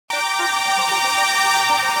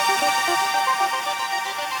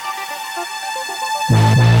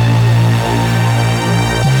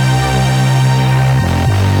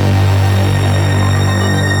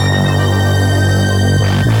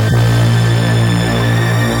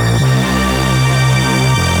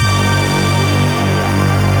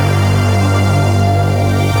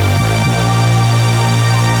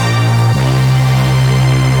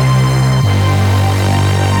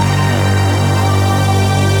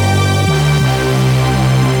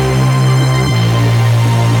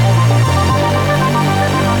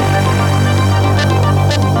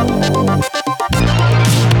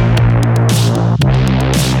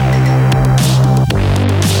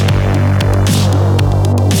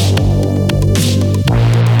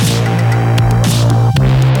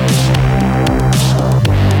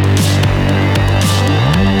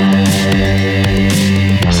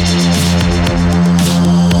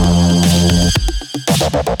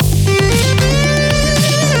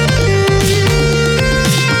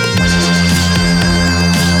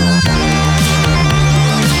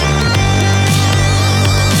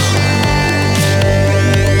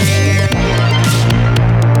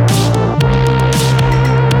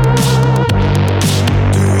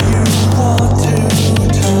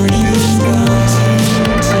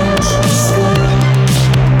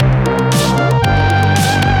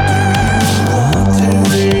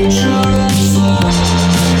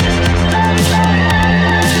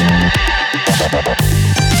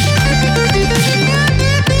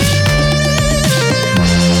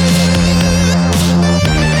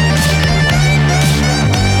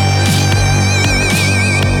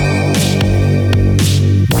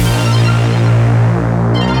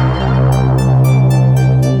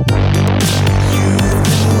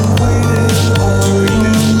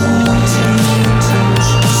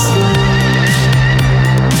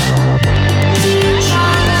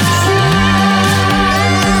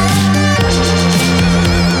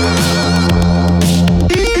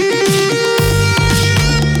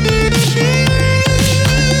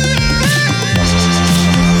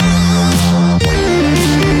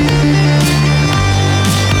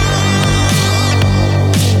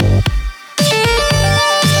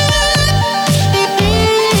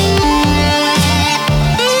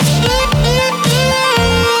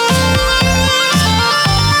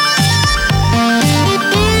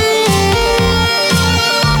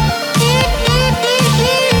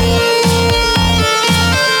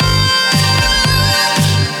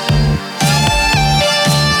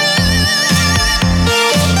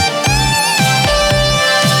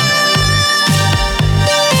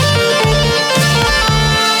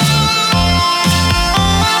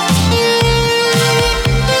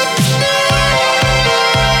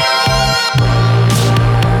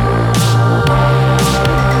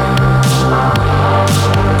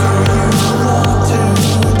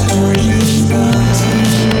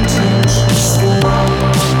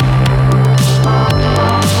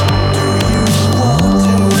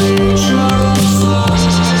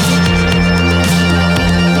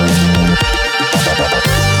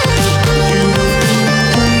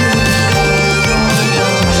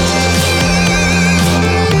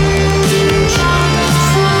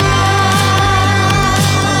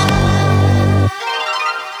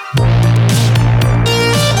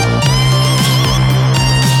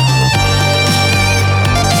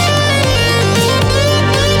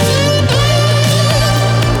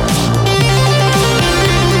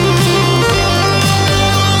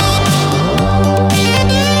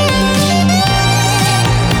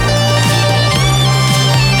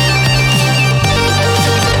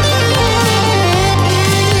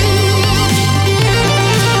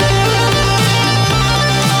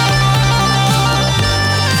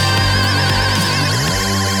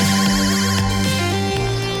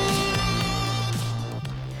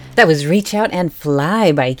That was Reach Out and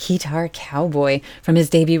Fly by Keytar Cowboy from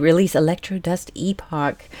his debut release Electro Dust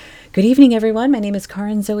Epoch. Good evening, everyone. My name is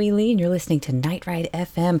Karin Zoe Lee, and you're listening to Night Ride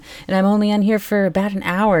FM. And I'm only on here for about an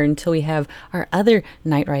hour until we have our other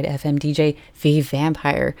Night Ride FM DJ, V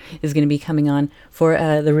Vampire, is going to be coming on for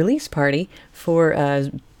the release party for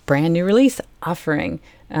a brand new release offering,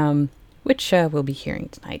 which we'll be hearing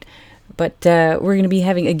tonight. But we're going to be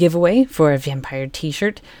having a giveaway for a Vampire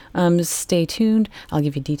t-shirt. Stay tuned. I'll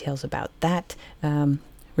give you details about that.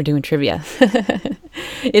 We're doing trivia.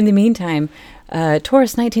 In the meantime,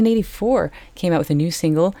 Taurus 1984 came out with a new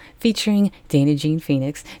single featuring Dana Jean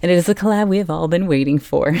Phoenix, and it is a collab we have all been waiting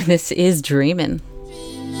for. This is Dreamin'.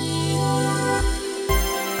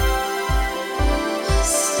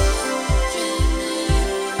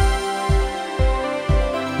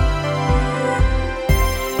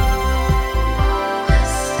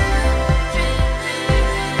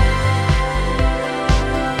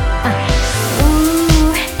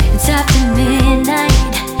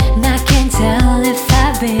 Tell if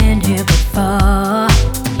I've been here before.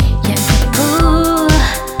 Yes, the pull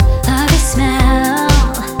of your smell,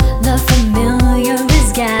 the familiar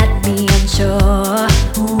has got me unsure.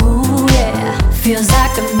 Ooh, yeah. Feels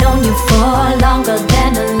like I've known you for longer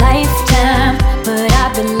than a lifetime, but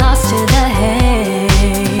I've been lost to the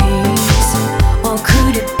haze. Or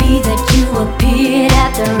could it be that you appeared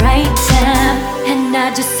at the right time, and I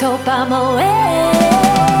just hope I'm away?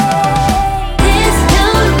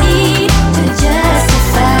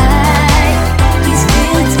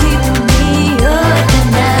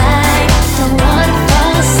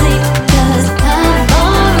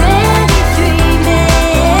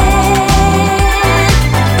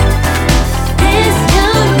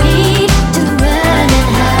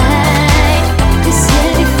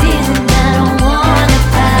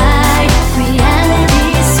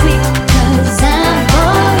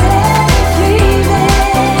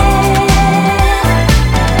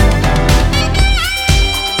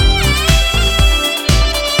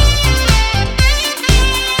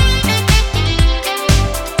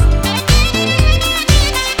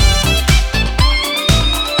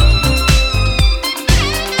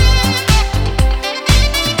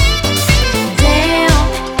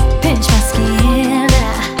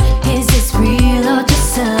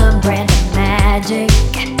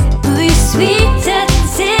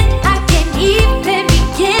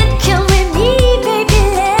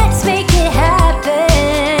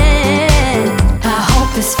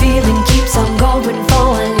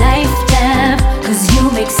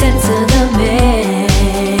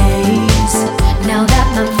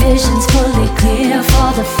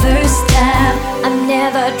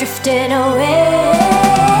 Drifting away.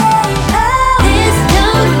 There's no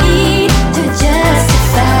need to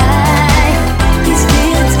justify these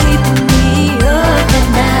feelings keeping me up at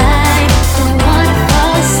night. Don't wanna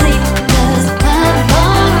fall asleep 'cause I'm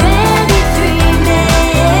already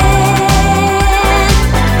dreaming.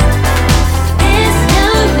 There's no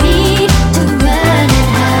need to run and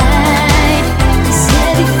hide this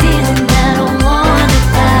heavy feeling I don't wanna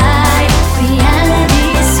fight. Reality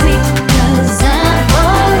is sweet 'cause I'm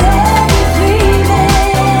already dreaming.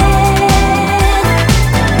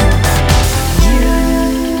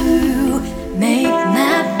 You make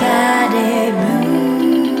my body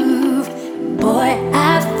move. Boy, I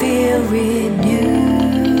feel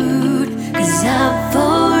renewed 'cause I'm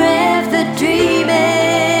forever dreaming.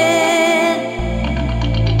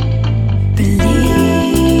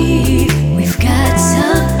 Believe we've got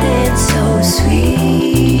something so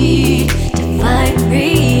sweet to find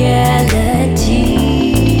reality,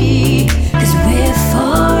 'cause we're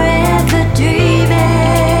forever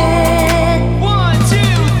dreaming. 1,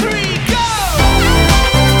 2, 3, go!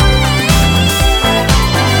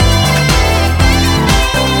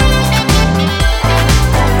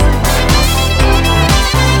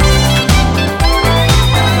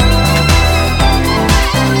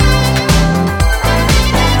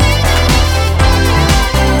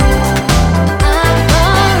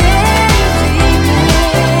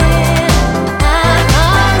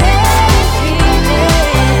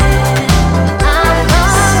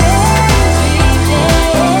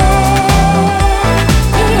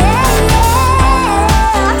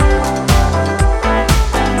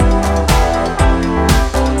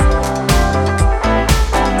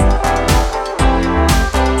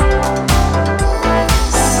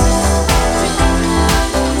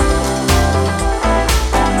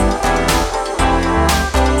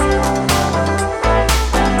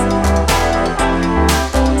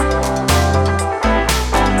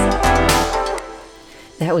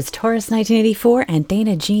 was Taurus 1984 and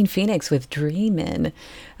Dana Jean Phoenix with Dreamin'.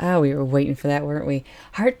 We were waiting for that, weren't we?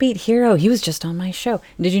 Heartbeat Hero, he was just on my show.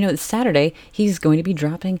 Did you know that Saturday he's going to be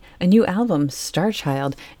dropping a new album,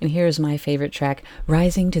 Starchild? And here's my favorite track,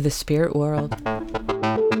 Rising to the Spirit World.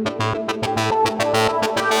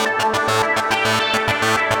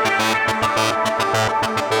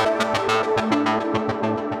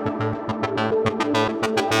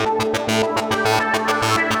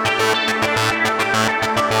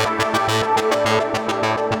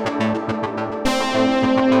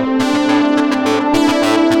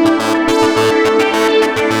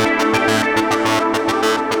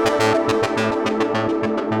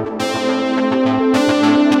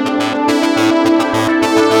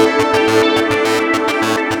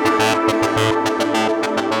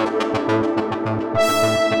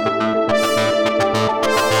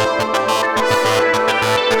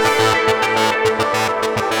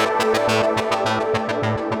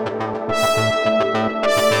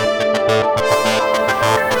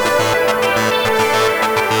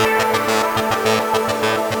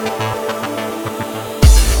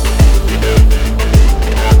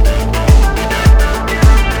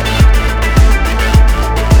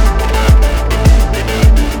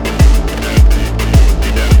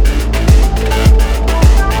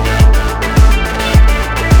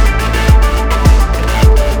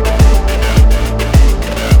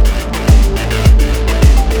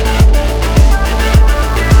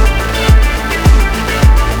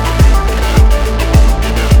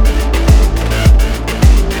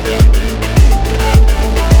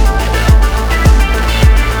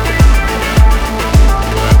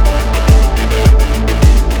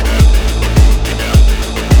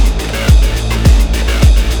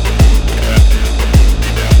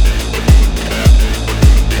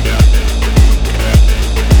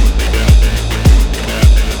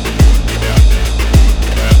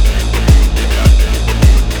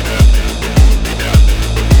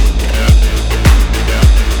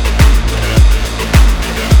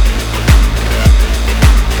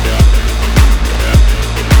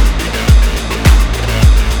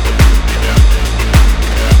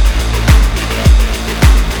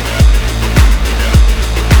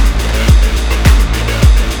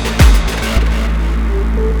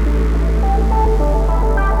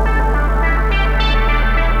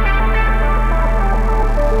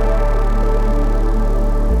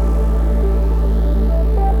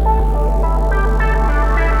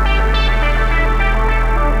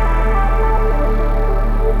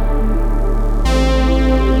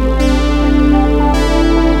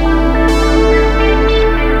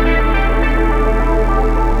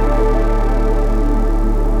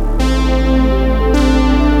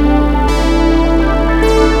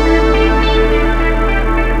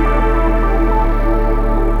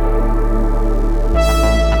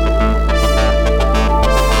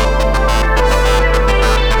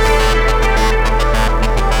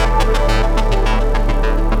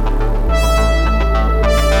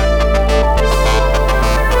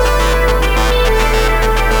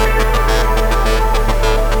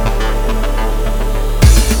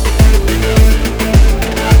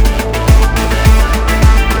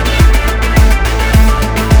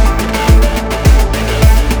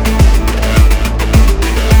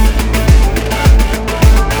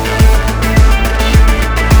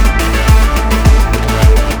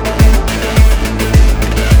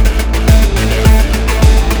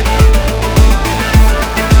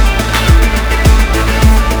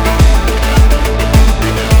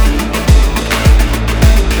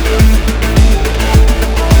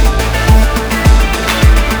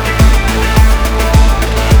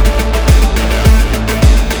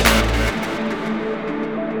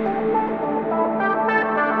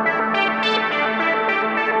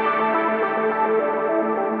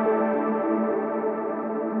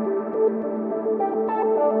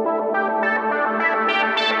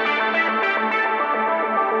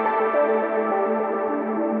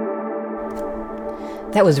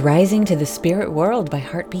 That was Rising to the Spirit World by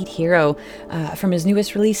Heartbeat Hero from his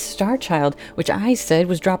newest release, Starchild, which I said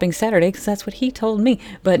was dropping Saturday because that's what he told me.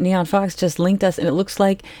 But Neon Fox just linked us, and it looks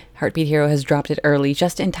like Heartbeat Hero has dropped it early,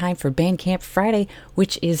 just in time for Bandcamp Friday,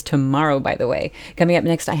 which is tomorrow, by the way. Coming up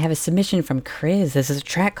next, I have a submission from Chris. This is a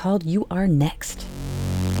track called You Are Next.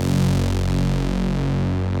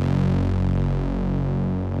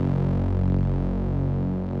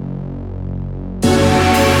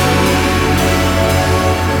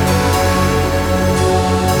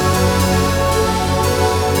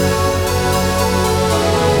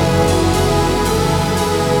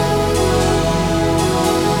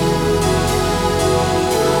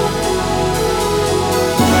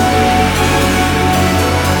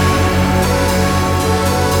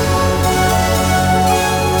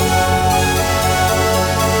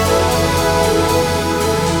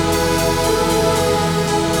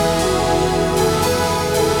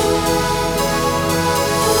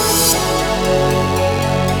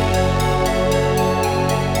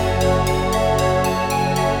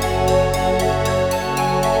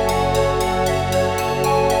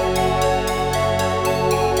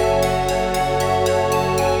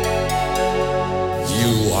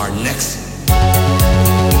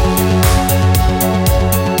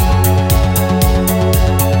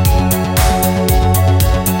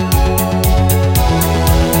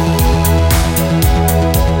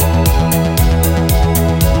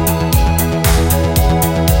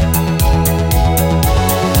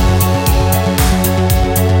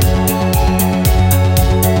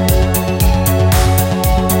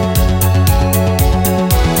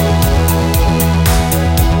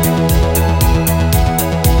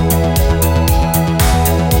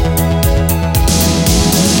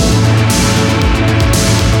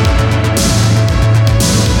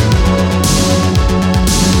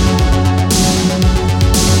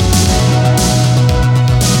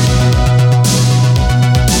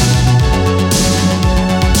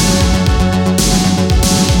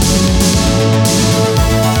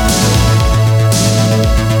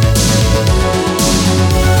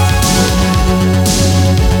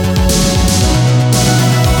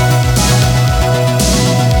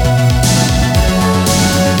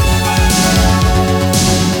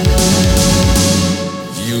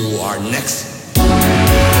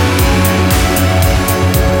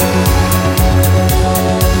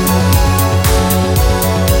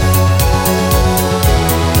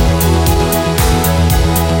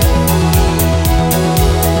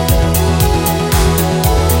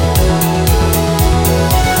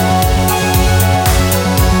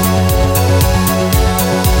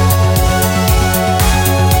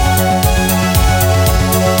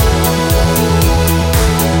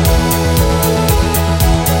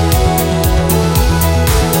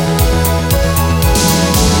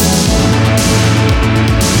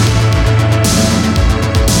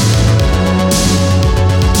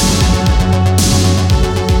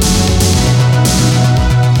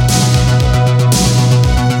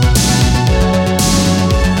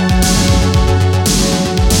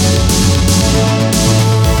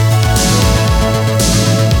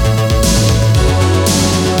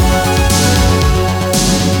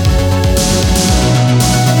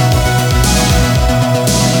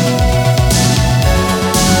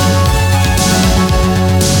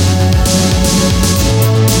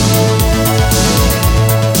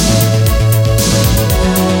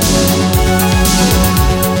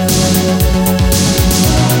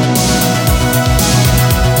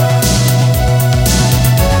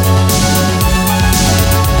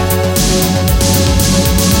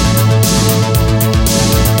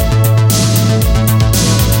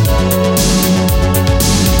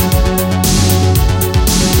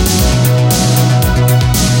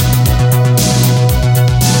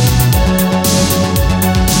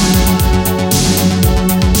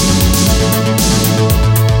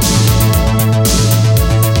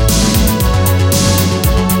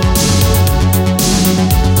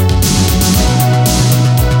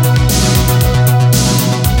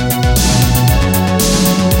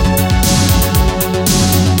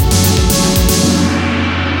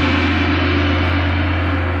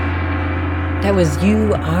 was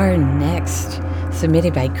You Are Next,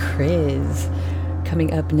 submitted by Chris.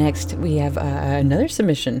 Coming up next, we have another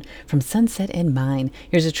submission from Sunset and Mine.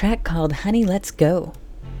 Here's a track called Honey, Let's Go.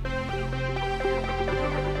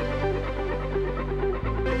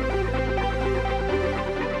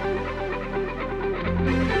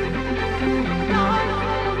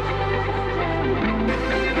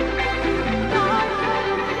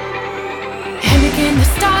 In the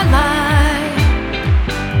starlight,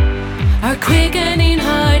 our quickening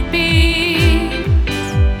heartbeat,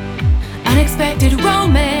 unexpected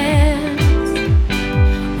romance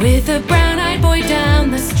with a brown-eyed boy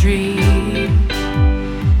down the street,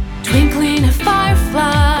 twinkling of fireflies,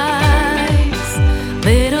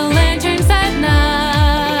 little lanterns at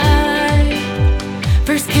night,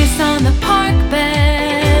 first kiss on the park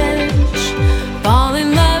bench, fall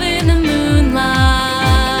in love in the moonlight.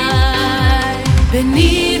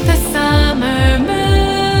 Beneath the summer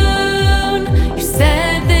moon, you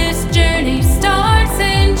said this journey starts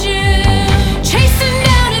in June. Chasing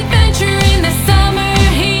down adventure in the summer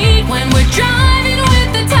heat, when we're driving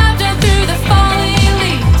with the top down through the falling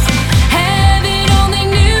leaves. Heaven only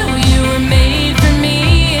knew you were made for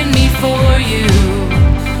me and me for you.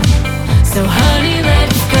 So honey,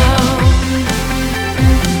 let's go.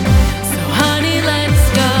 So honey, let's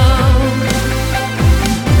go.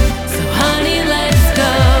 So honey, let's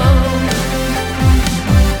go.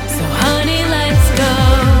 So honey, let's go.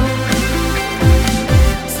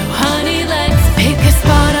 So honey, let's pick a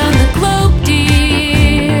spot on the globe,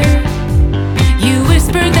 dear. You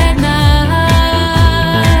whispered that night.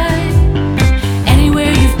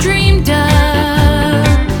 Anywhere you've dreamed of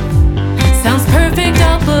sounds perfect.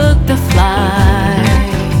 I'll book the flight.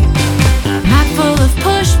 Map full of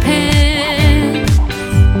push pins,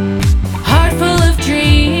 heart full of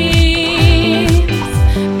dreams.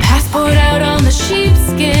 Passport out on the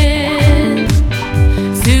sheepskin,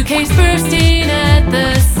 suitcase bursting at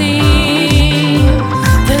the seams.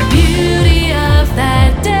 The beauty of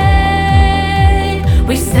that day,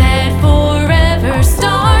 we said forever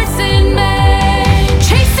starts in May.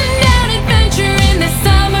 Chasing down adventure in the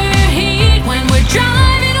summer heat, when we're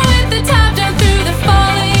driving with the top down through the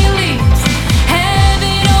falling leaves.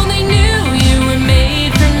 Heaven only knew you were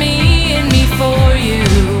made for me and me for you.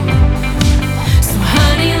 So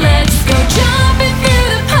honey, let's go. Jumping through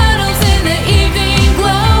the puddles in the evening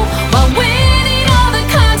glow, while winning all the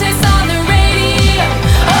contests on the radio.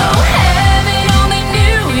 Oh, heaven only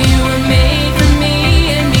knew you were made for me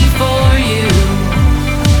and me for you.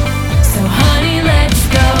 So honey, let's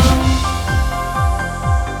go.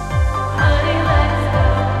 Honey, let's go.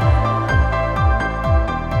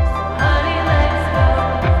 Honey, let's go.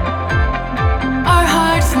 Our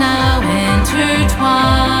hearts now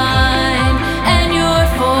intertwine, and you're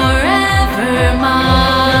forever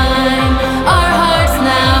mine. Our hearts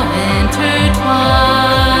now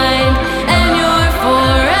intertwine, and you're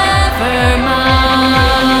forever mine.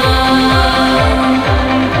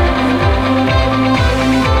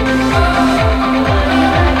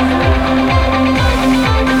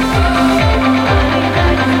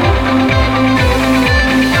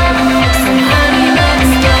 So honey,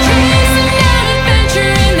 let's go. Chasing down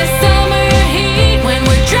adventure in the summer heat, when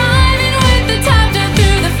we're driving with the top down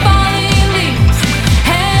through the falling leaves.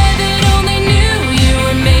 Heaven only knew you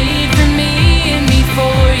were made for me and me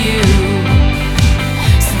for you.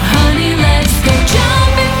 So honey, let's go.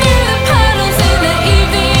 Jumping through the puddles in the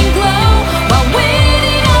evening glow, while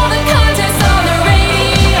winning all the contests on the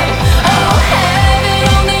radio. Oh, heaven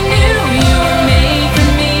only knew you were made for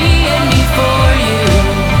me and me for you.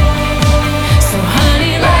 So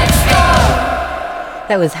honey, let's go.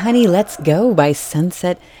 That was Honey, Let's Go by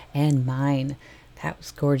Sunset and Mine. That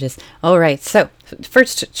was gorgeous. All right, so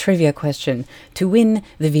first trivia question. To win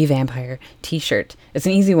the V Vampire t-shirt, it's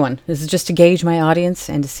an easy one. This is just to gauge my audience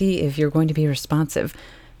and to see if you're going to be responsive.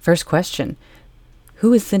 First question.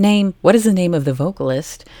 What is the name of the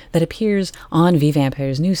vocalist that appears on V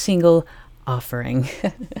Vampire's new single, Offering?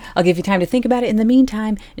 I'll give you time to think about it. In the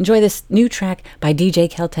meantime, enjoy this new track by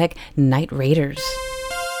DJ Keltec, Night Raiders.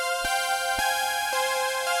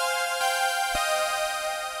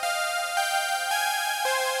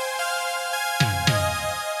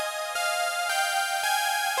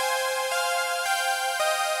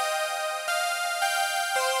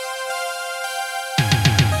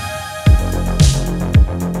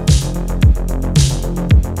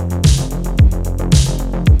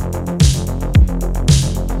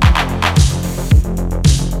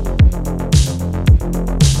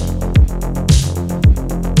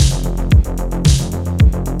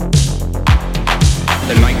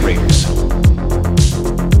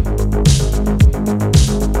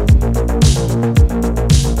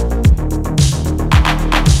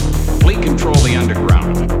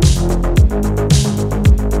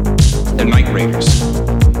 Raiders.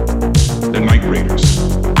 The Night Raiders.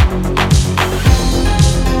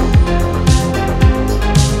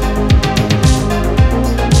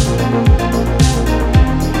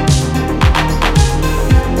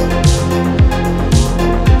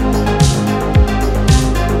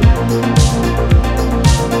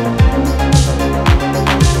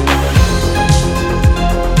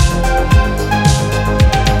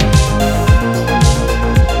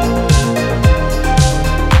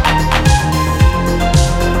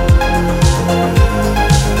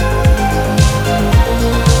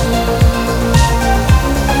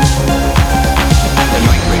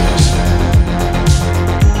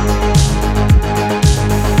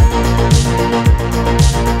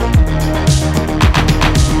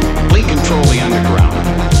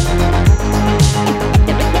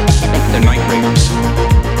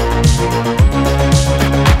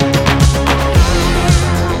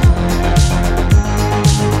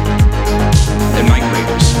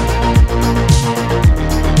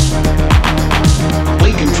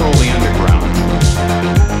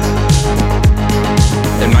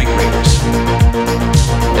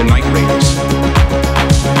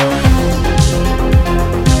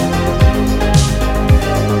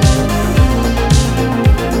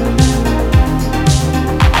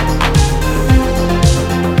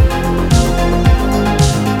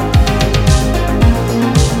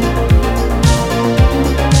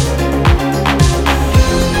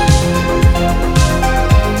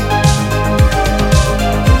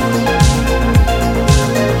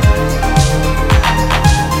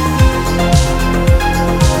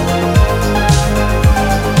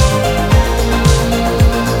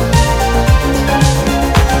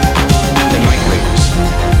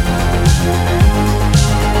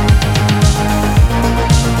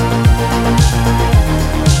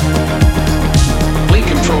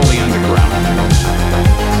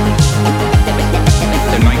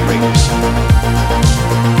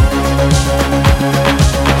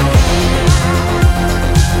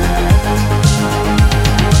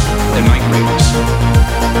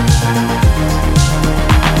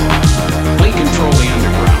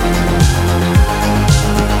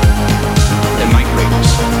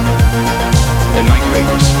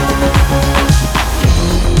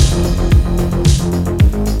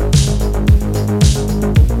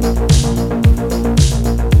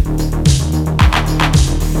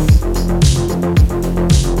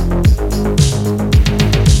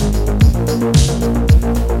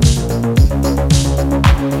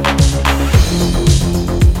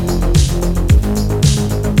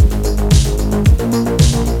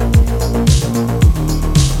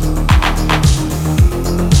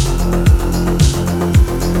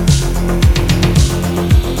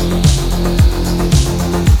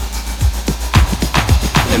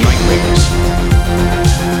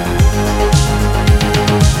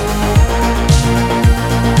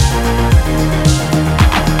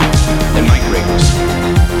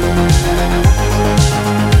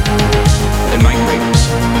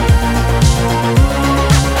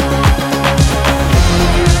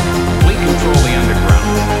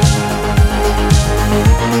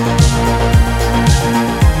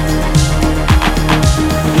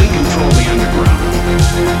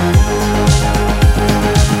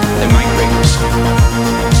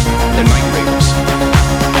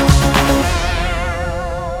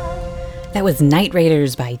 That was Night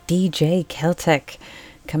Raiders by DJ Keltec.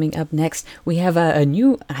 Coming up next, we have a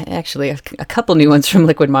new, actually a couple new ones from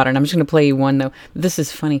Liquid Modern. I'm just going to play you one though. This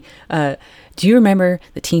is funny. Do you remember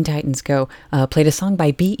the Teen Titans Go played a song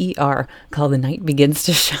by BER called The Night Begins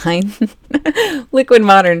to Shine? Liquid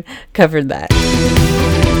Modern covered that.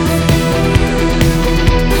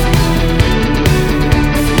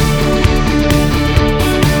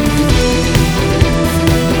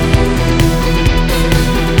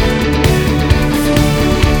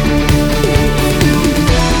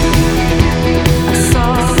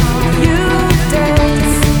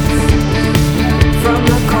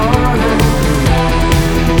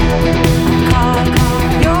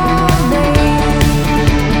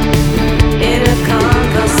 In a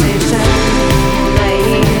conversation,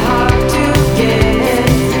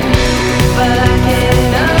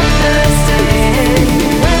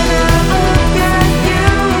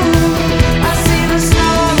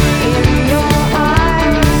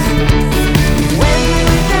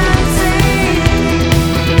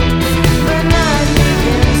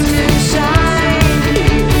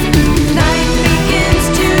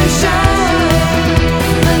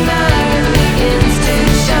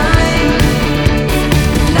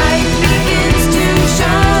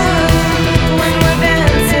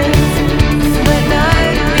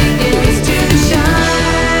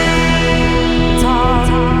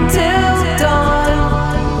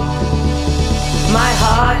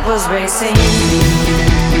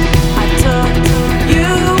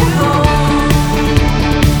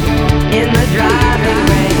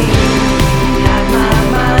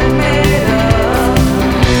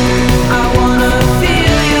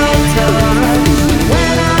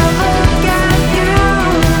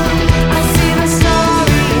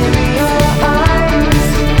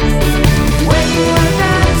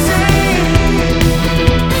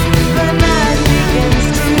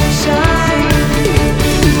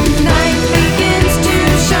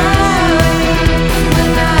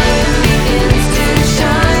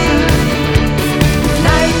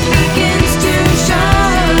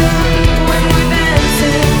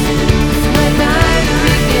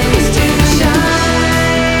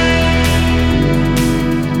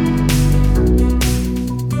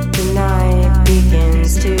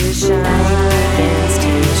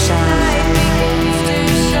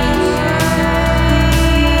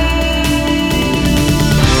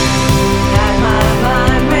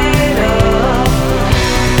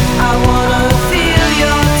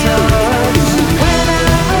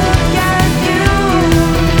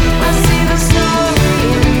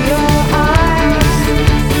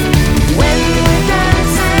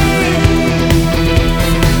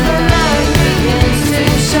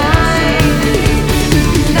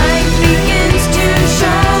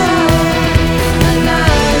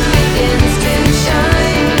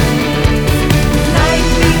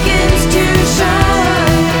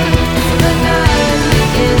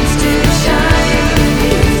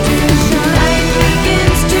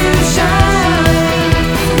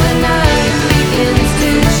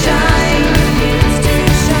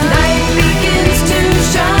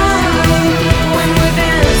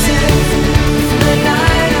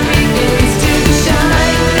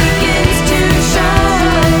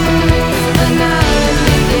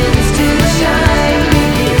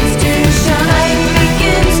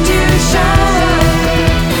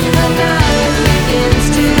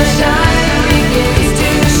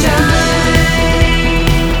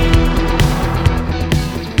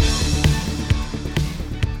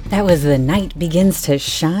 was The Night Begins to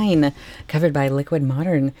Shine, covered by Liquid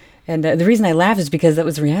Modern. And the reason I laugh is because that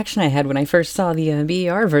was the reaction I had when I first saw the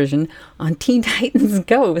BER version on Teen Titans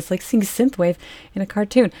Go. It was like seeing synthwave in a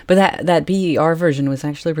cartoon. But that BER version was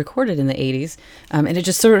actually recorded in the 80s, and it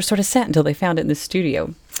just sort of sat until they found it in the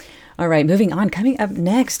studio. All right, moving on. Coming up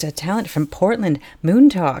next, a talent from Portland, Moon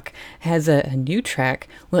Talk, has a new track.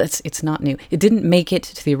 Well, it's not new. It didn't make it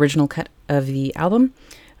to the original cut of the album,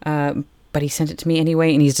 but he sent it to me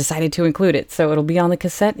anyway, and he's decided to include it. So it'll be on the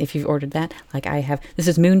cassette if you've ordered that, like I have. This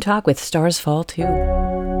is Moon Talk with Stars Fall 2.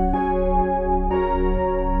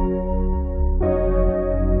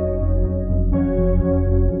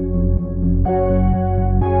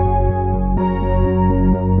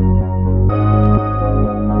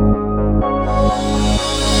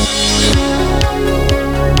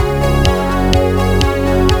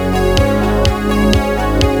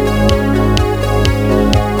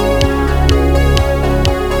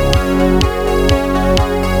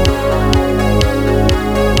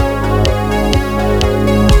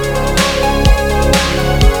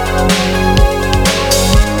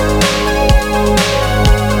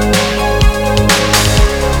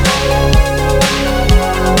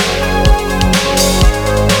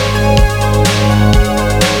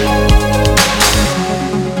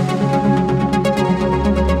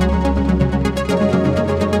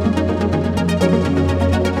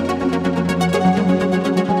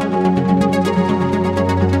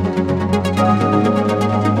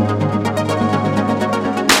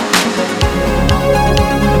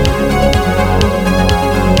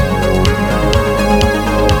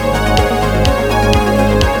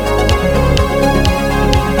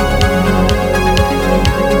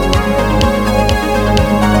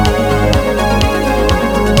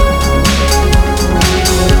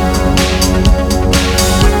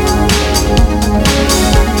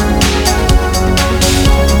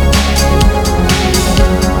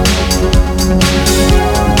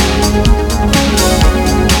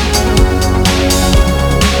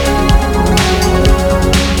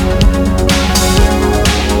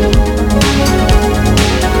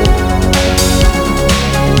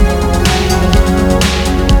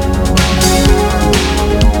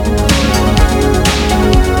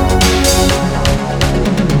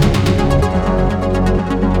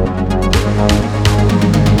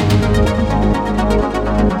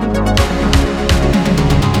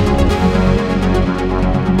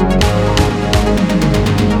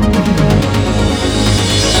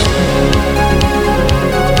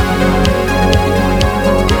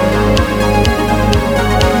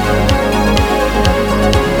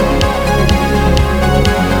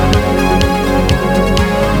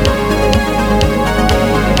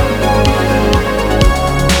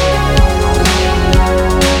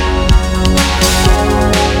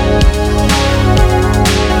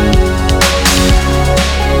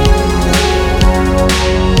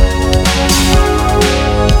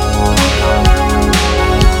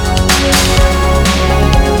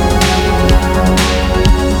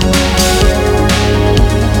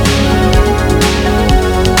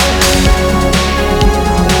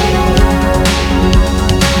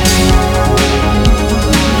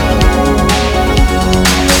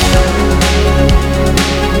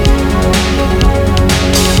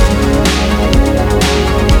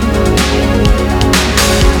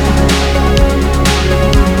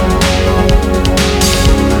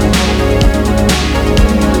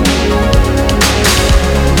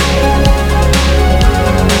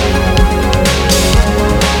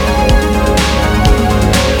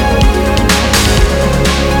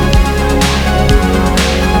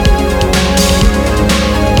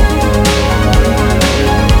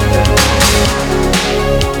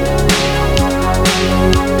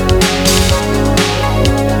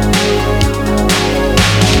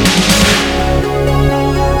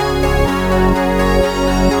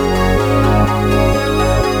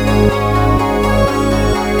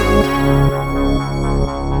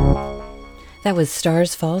 That was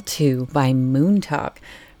Stars Fall 2 by Moon Talk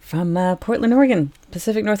from Portland, Oregon,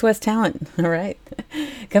 Pacific Northwest talent. All right.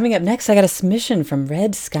 Coming up next, I got a submission from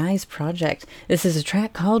Red Skies Project. This is a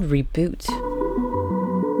track called Reboot.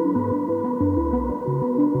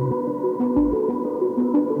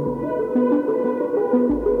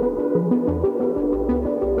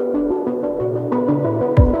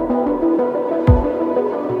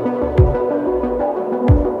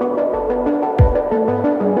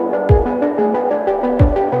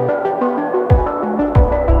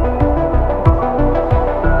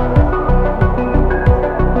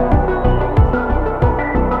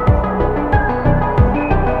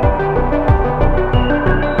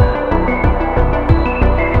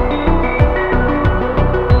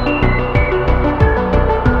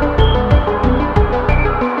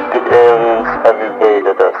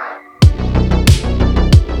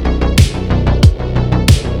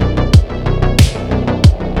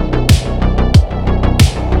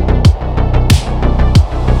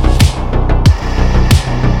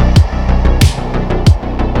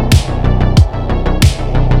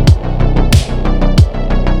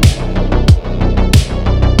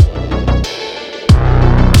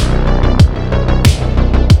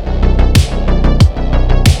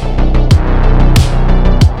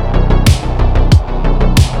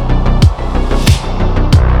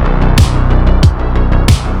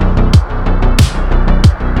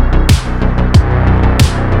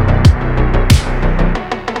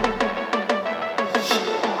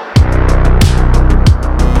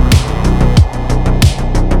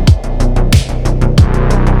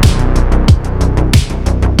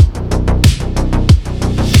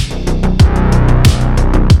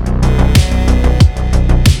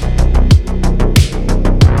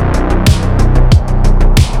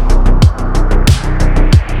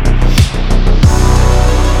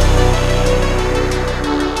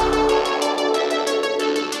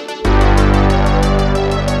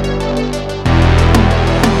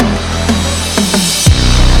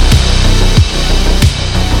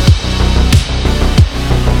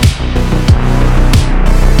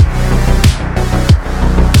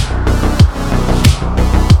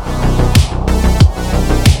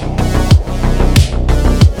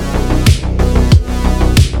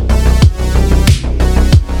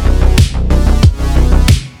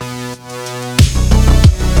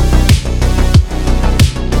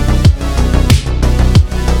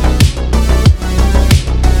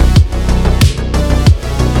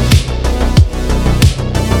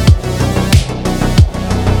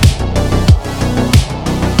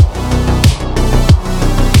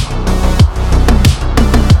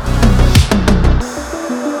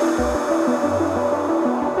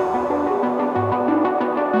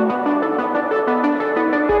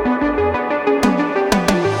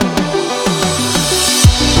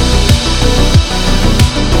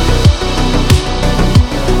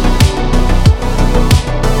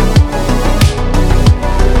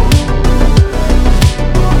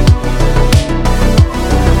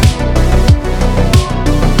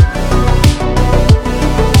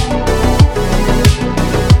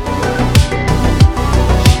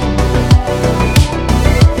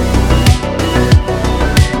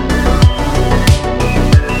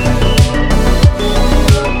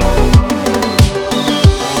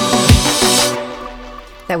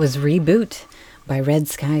 That was Reboot by Red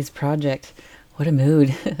Skies Project. What a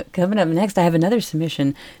mood. Coming up next, I have another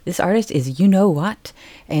submission. This artist is You Know What,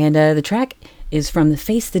 and the track is from the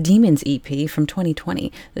Face the Demons EP from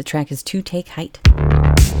 2020. The track is To Take Height.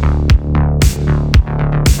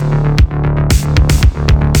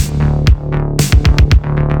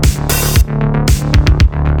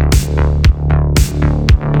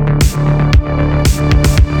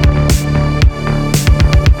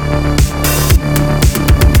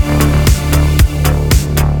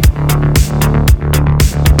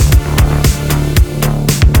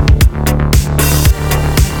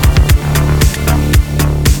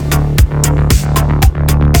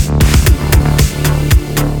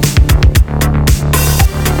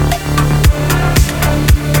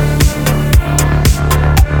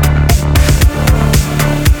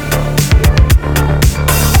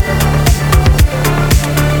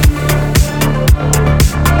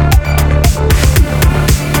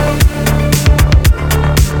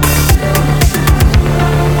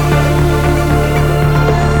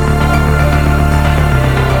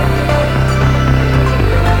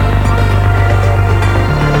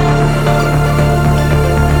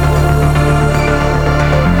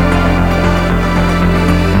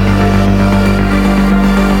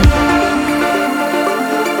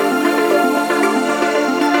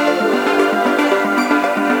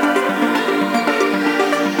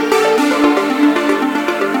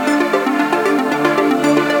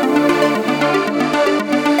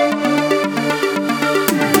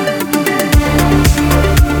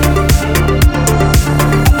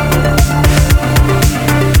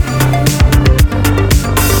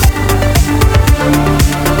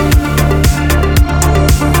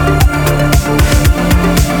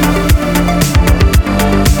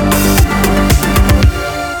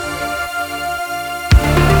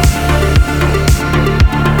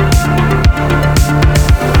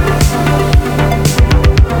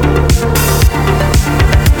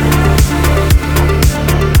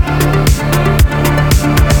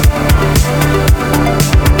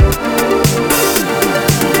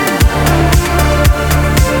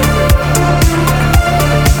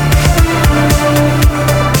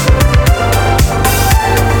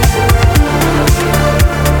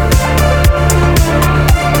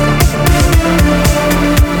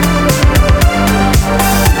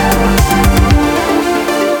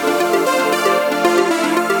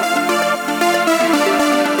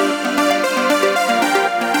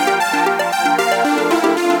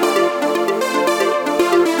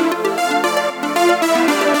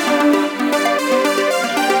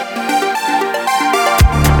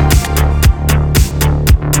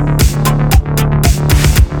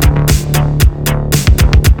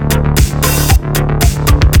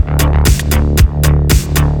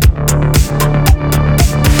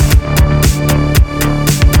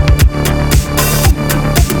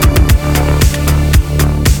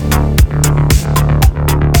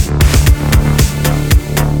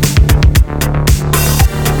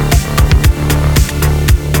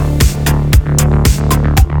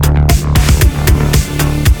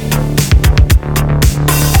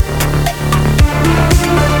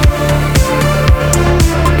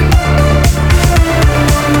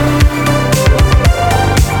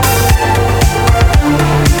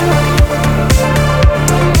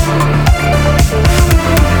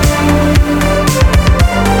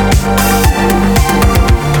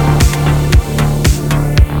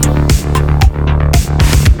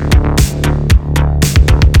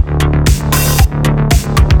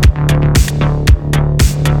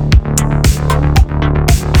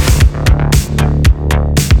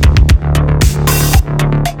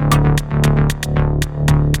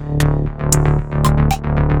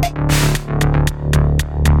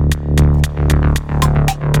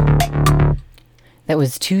 That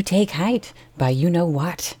was To Take Height by You Know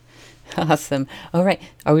What. Awesome. All right.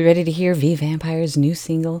 Are we ready to hear V Vampire's new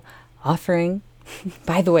single, Offering?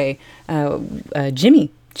 By the way,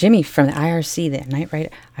 Jimmy from the IRC, the Night Ride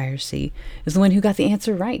IRC, is the one who got the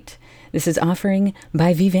answer right. This is Offering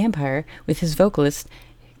by V Vampire with his vocalist,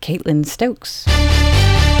 Caitlin Stokes.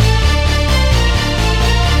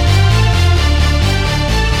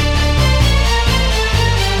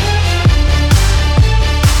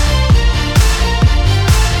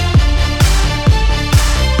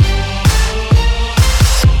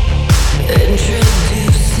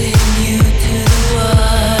 Introducing you to the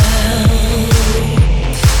wild,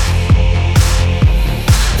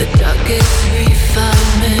 the darkest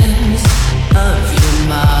refinements of your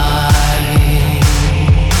mind.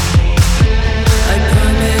 I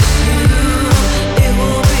promise you it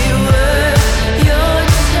will be worth your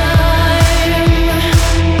time.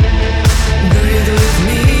 Breathe with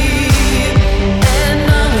me and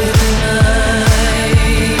on with the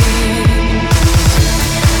night.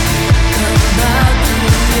 Come back to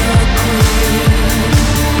your queen,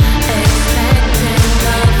 expecting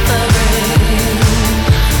offering.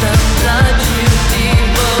 The blood you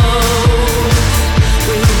devote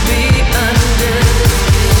will be under the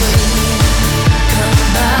skin. Come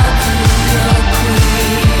back to your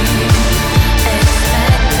queen,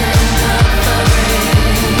 expecting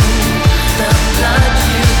offering. The blood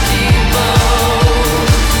you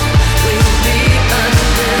devote will be under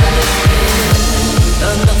the skin. A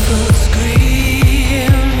muffled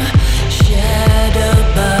scream, shadowed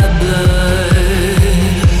by blood,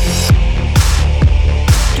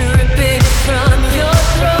 dripping from your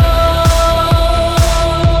throat.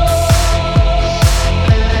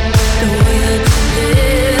 The will to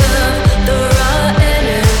live, the raw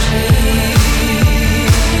energy,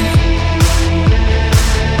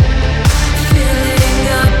 filling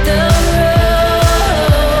up the room.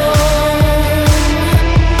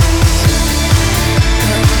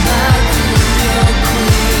 Come back to your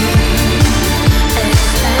queen,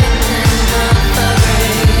 expecting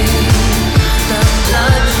offering. The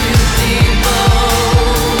blood you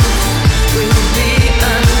devote will be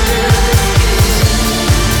under the skin.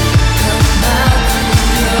 Come back to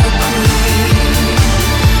your queen,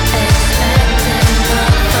 expecting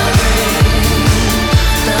offering.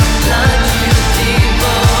 The blood you devote will be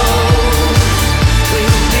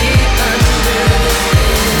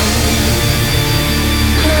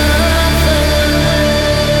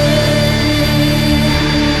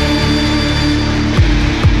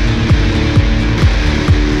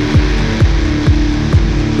the skin.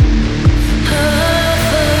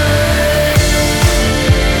 Come back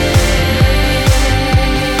to your queen,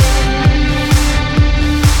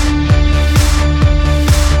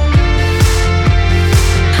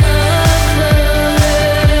 expecting offering.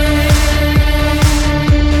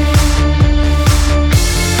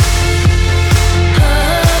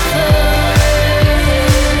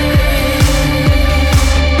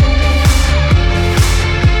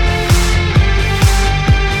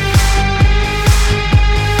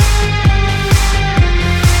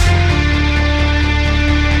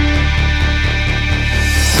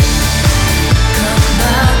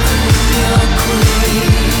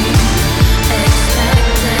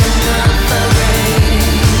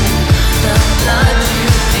 The blood you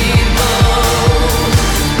devote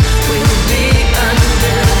will be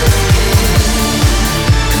under the skin.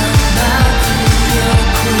 Come back to your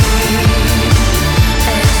queen,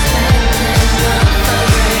 expecting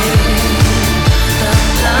offering. The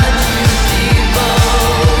blood you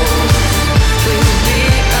devote will be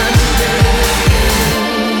under the skin.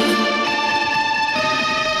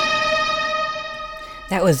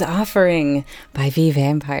 That was Offering by V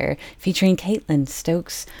Vampire, featuring Caitlin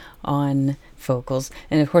Stokes on vocals.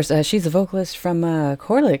 And of course, she's a vocalist from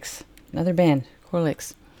Corlix, another band,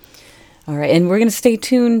 Corlix. All right, and we're going to stay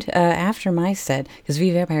tuned after my set, because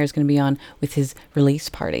V Vampire is going to be on with his release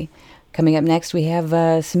party. Coming up next, we have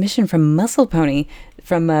a submission from Muscle Pony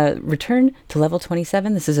from Return to Level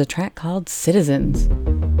 27. This is a track called Citizens.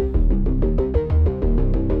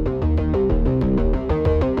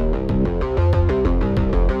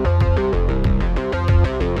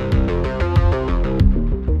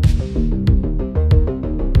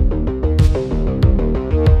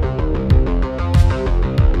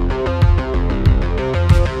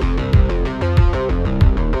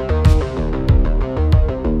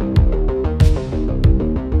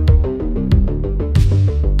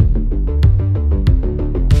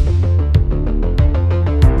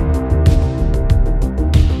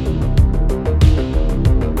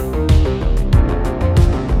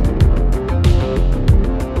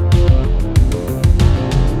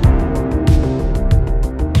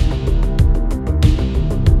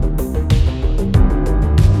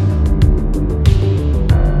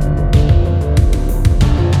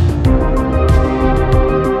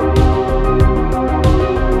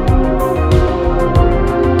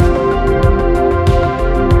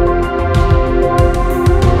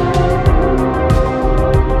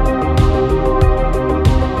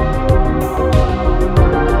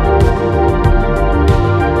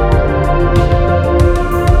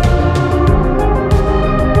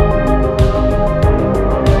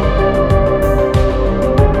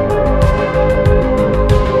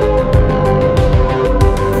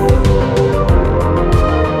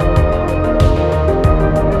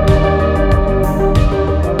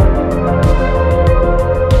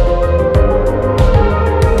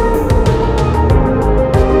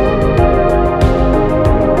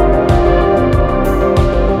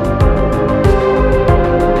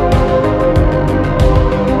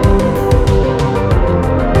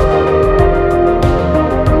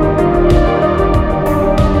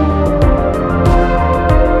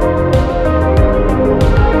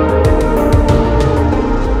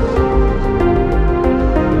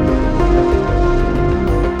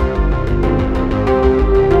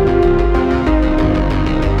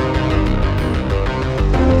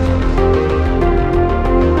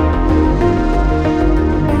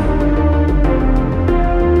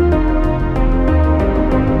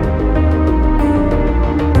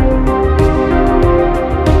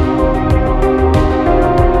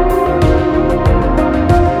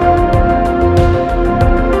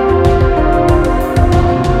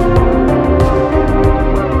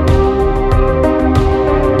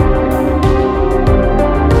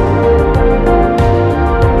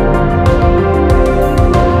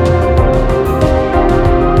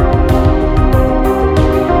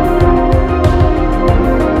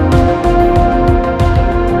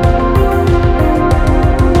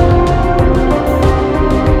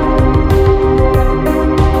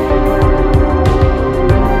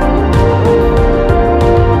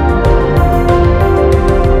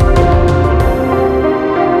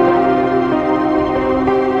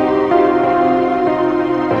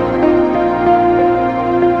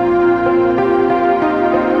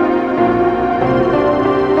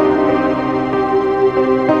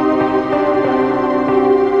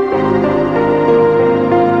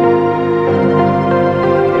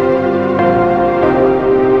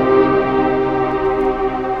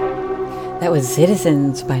 was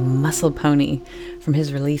Citizens by Muscle Pony from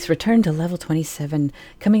his release Return to Level 27.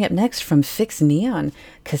 Coming up next from Fix Neon,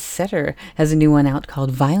 Cassetter has a new one out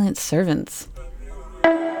called Violent Servants.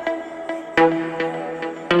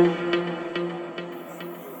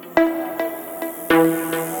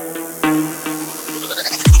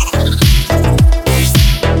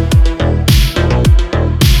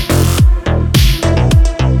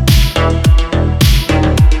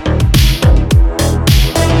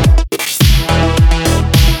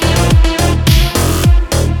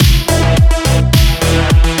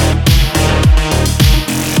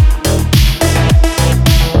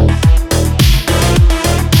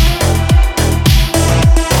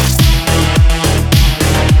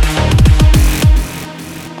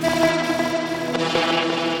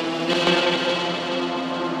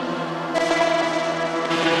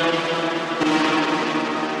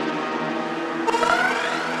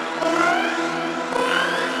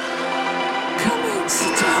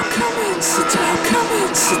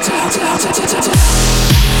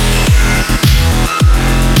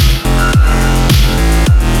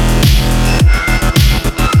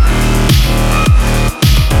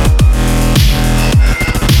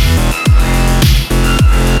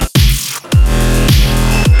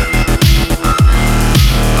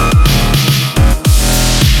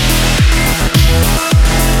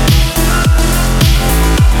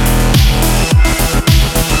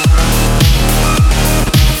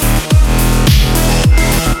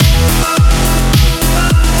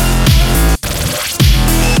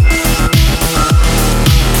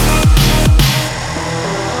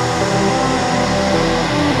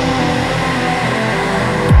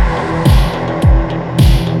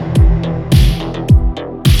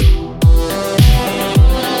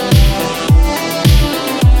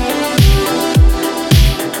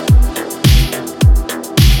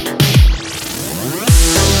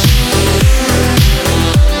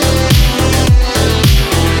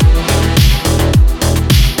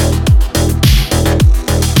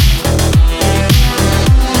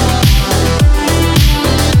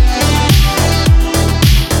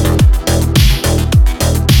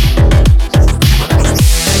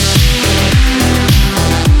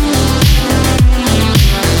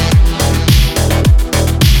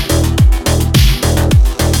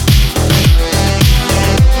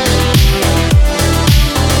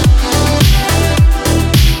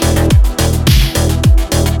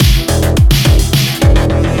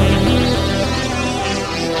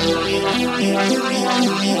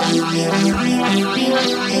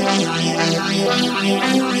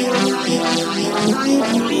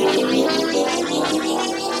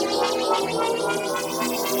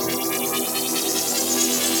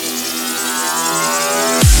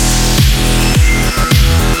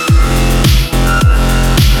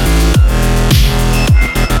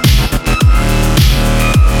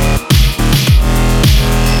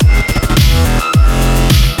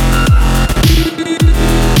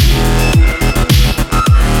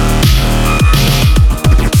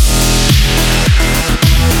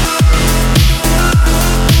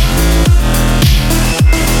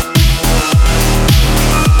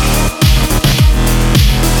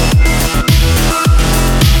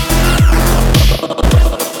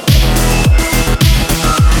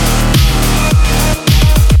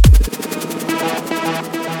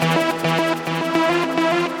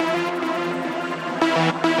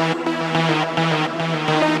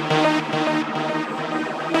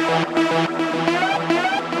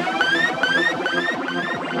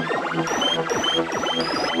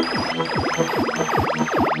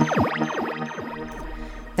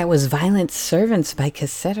 That was Violent Servants by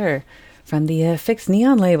Cassetter from the Fix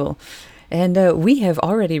Neon label. And we have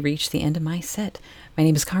already reached the end of my set. My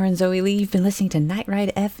name is Karin Zoe Lee. You've been listening to Night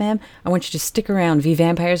Ride FM. I want you to stick around. V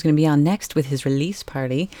Vampire is going to be on next with his release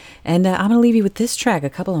party. And I'm going to leave you with this track. A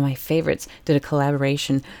couple of my favorites did a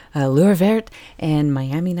collaboration. Lure Vert and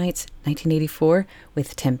Miami Nights 1984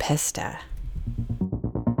 with Tempesta.